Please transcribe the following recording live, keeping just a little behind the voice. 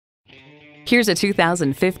Here's a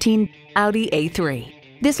 2015 Audi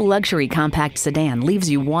A3. This luxury compact sedan leaves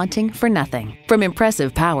you wanting for nothing. From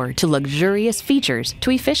impressive power to luxurious features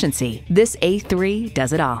to efficiency, this A3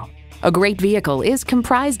 does it all. A great vehicle is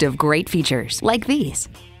comprised of great features like these: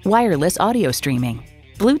 wireless audio streaming,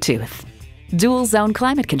 Bluetooth, dual zone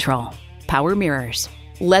climate control, power mirrors,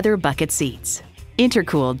 leather bucket seats,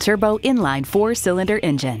 intercooled turbo inline 4-cylinder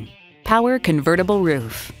engine, power convertible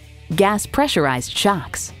roof, gas pressurized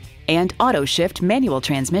shocks, and auto shift manual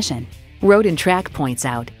transmission. Road and Track points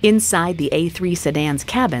out, inside the A3 sedan's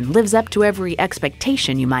cabin lives up to every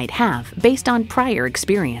expectation you might have based on prior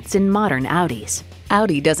experience in modern Audis.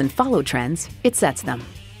 Audi doesn't follow trends, it sets them.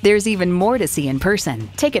 There's even more to see in person.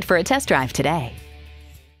 Take it for a test drive today.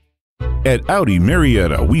 At Audi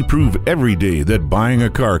Marietta, we prove every day that buying a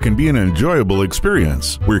car can be an enjoyable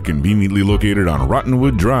experience. We're conveniently located on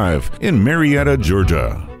Rottenwood Drive in Marietta,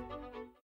 Georgia.